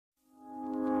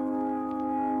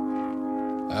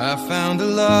I found a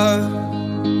love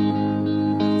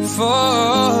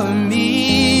for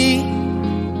me.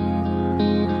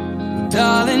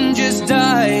 Darling, just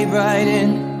dive right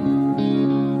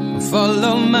in,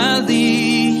 follow my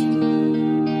lead.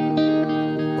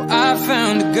 Well, I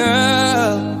found a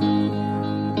girl,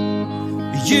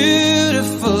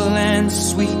 beautiful and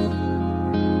sweet.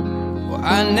 Well,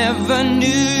 I never knew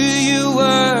you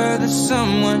were the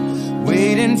someone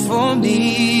waiting for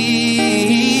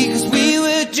me. 'Cause we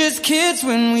were just kids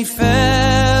when we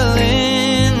fell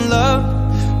in love,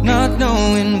 not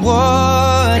knowing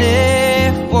what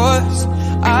it was.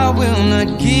 I will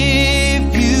not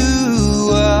give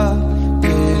you up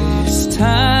this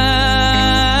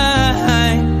time.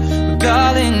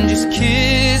 Darling, just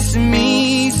kiss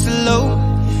me slow.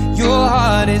 Your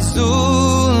heart is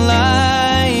all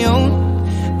I own,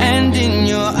 and in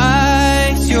your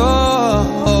eyes you're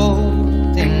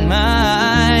holding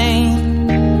mine.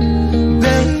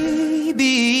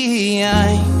 Baby,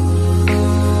 I'm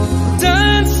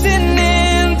dancing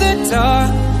in the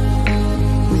dark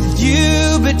with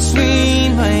you between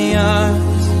my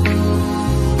arms,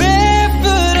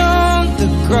 barefoot on the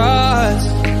grass.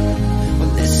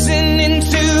 We're listening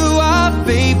to our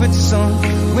favorite song.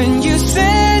 When you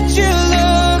said you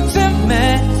looked a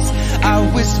mess, I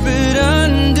whispered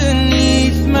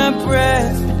underneath my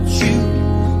breath, but you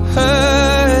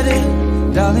heard it.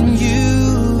 Darling, you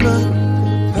look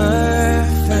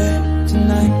perfect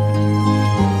tonight.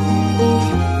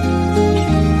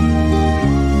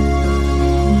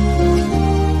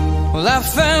 Well, I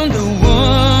found a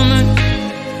woman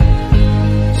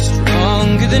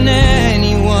stronger than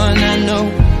anyone I know.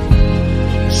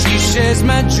 She shares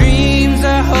my dreams.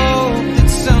 I hope that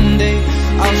someday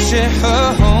I'll share her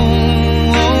home.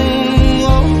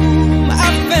 I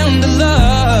found a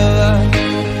love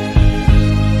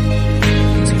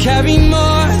to carry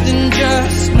more than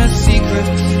just my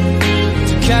secrets,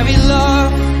 to carry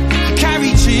love, to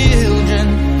carry children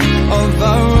of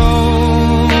our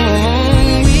own.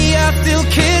 We are still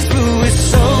kids, but we're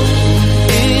so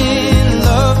in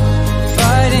love,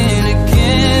 fighting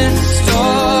against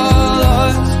all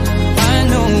odds. I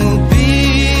know we'll be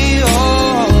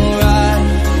alright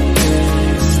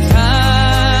this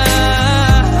time.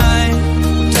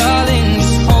 Darling,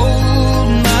 just hold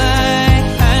my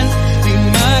hand, be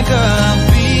my girl, I'll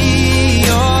be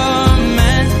your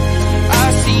man. I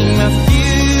see my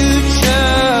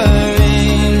future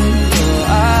in your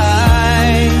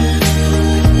eyes.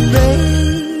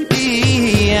 Baby,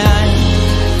 I'm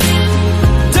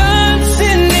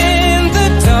dancing in the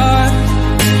dark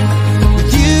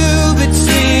with you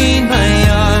between my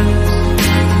arms,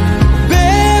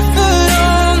 barefoot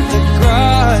on the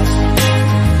grass,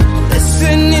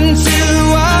 listening to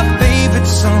our favorite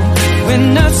song. When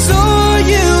I saw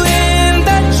you in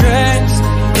that dress,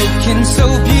 looking so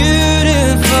beautiful,